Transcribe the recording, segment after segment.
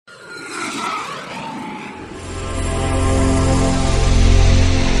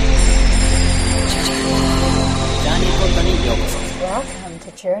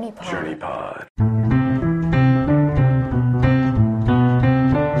JourneyPod. JourneyPod.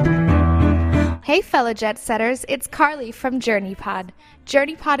 Hey fellow jet setters, it's Carly from JourneyPod.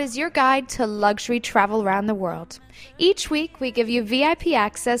 JourneyPod is your guide to luxury travel around the world. Each week we give you VIP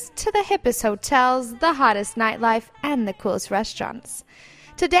access to the hippest hotels, the hottest nightlife, and the coolest restaurants.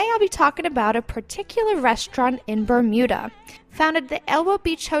 Today I'll be talking about a particular restaurant in Bermuda. Founded the Elbow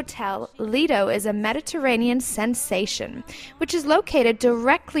Beach Hotel, Lido is a Mediterranean sensation, which is located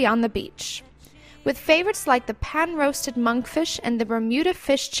directly on the beach. With favorites like the pan-roasted monkfish and the Bermuda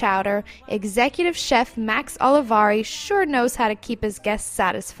fish chowder, executive chef Max Olivari sure knows how to keep his guests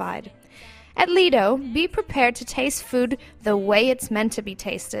satisfied. At Lido, be prepared to taste food the way it's meant to be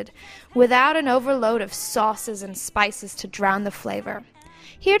tasted, without an overload of sauces and spices to drown the flavor.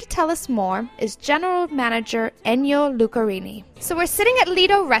 Here to tell us more is General Manager Ennio Lucarini. So we're sitting at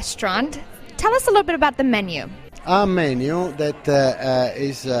Lido Restaurant. Tell us a little bit about the menu. Our menu that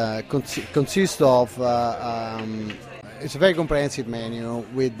consists of it's a very comprehensive menu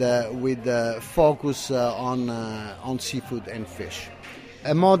with focus on seafood and fish.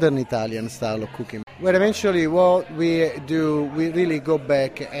 A modern Italian style of cooking. Where eventually what we do, we really go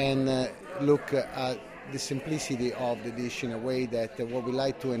back and look at the simplicity of the dish in a way that what we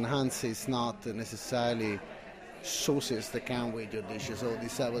like to enhance is not necessarily sauces that come with your dishes or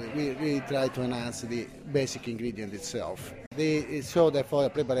this. We really try to enhance the basic ingredient itself. So therefore the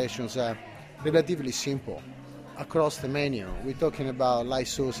preparations are relatively simple across the menu. We're talking about light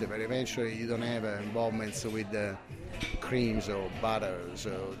sauces, but eventually you don't have involvements with creams or butters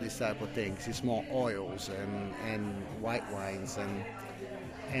or this type of things. It's more oils and white wines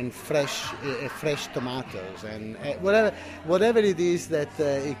and fresh tomatoes and whatever it is that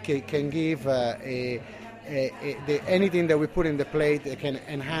it can give anything that we put in the plate can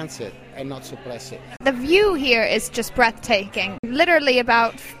enhance it and not suppress it. The view here is just breathtaking, literally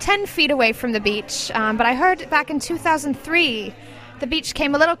about 10 feet away from the beach. But I heard back in 2003, the beach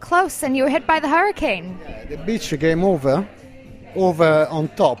came a little close and you were hit by the hurricane. Yeah, the beach came over on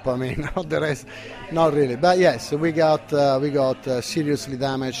top. I mean, not the rest, not really. But yes, we got seriously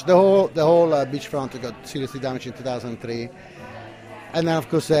damaged. The whole beachfront got seriously damaged in 2003. And then, of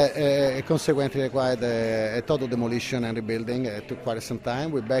course, consequently required a total demolition and rebuilding. It took quite some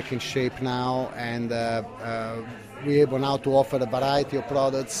time. We're back in shape now, and we're able now to offer a variety of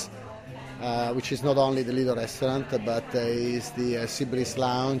products, which is not only the Lido restaurant, but is the Seabreeze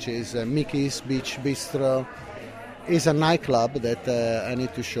Lounge, is Mickey's Beach Bistro, is a nightclub that I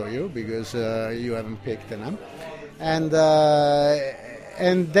need to show you because you haven't picked them. And that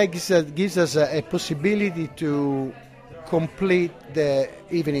gives us a possibility to complete the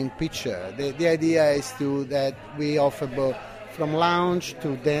evening picture. The idea is that we offer both from lounge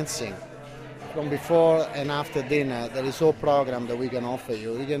to dancing. From before and after dinner, there is whole program that we can offer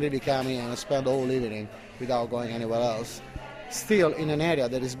you. You can really come in and spend the whole evening without going anywhere else. Still in an area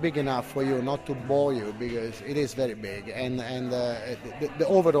that is big enough for you not to bore you because it is very big and the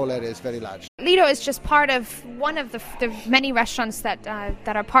overall area is very large. Lido is just part of one of the many restaurants that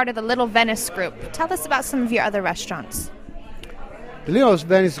are part of the Little Venice group. Tell us about some of your other restaurants. The Little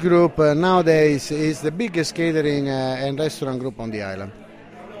Venice Group nowadays is the biggest catering and restaurant group on the island.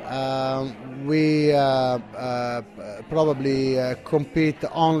 We probably compete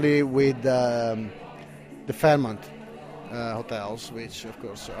only with the Fairmont hotels, which of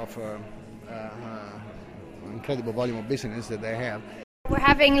course offer incredible volume of business that they have. We're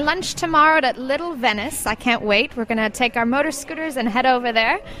having lunch tomorrow at Little Venice. I can't wait. We're going to take our motor scooters and head over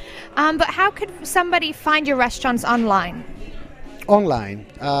there. But how could somebody find your restaurants online? Online,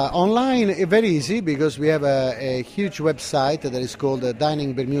 very easy because we have a huge website that is called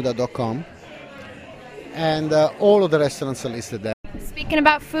diningbermuda.com, and all of the restaurants are listed there. Speaking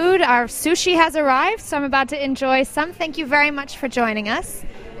about food, our sushi has arrived, so I'm about to enjoy some. Thank you very much for joining us.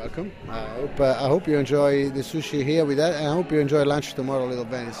 You're welcome. I hope you enjoy the sushi here with that, and I hope you enjoy lunch tomorrow at Little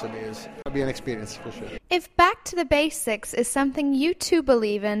Venice. It'll be an experience for sure. If back to the basics is something you too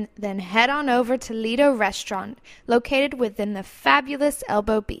believe in, then head on over to Lido Restaurant, located within the fabulous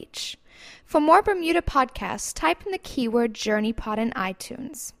Elbow Beach. For more Bermuda podcasts, type in the keyword JourneyPod in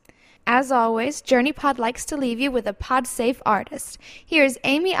iTunes. As always, JourneyPod likes to leave you with a pod-safe artist. Here's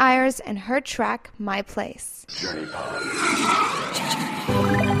Amy Ayers and her track, My Place.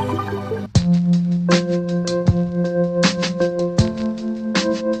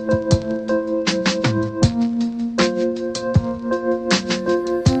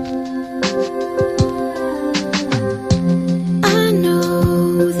 I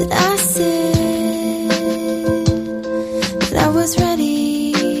know that I said that I was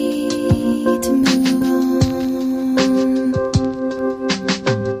ready to move on.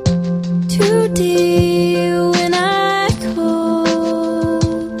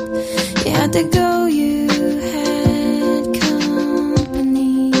 had to go, you had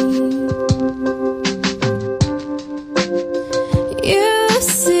company. You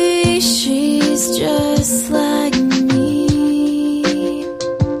see, she's just like me.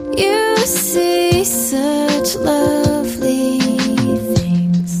 You see such love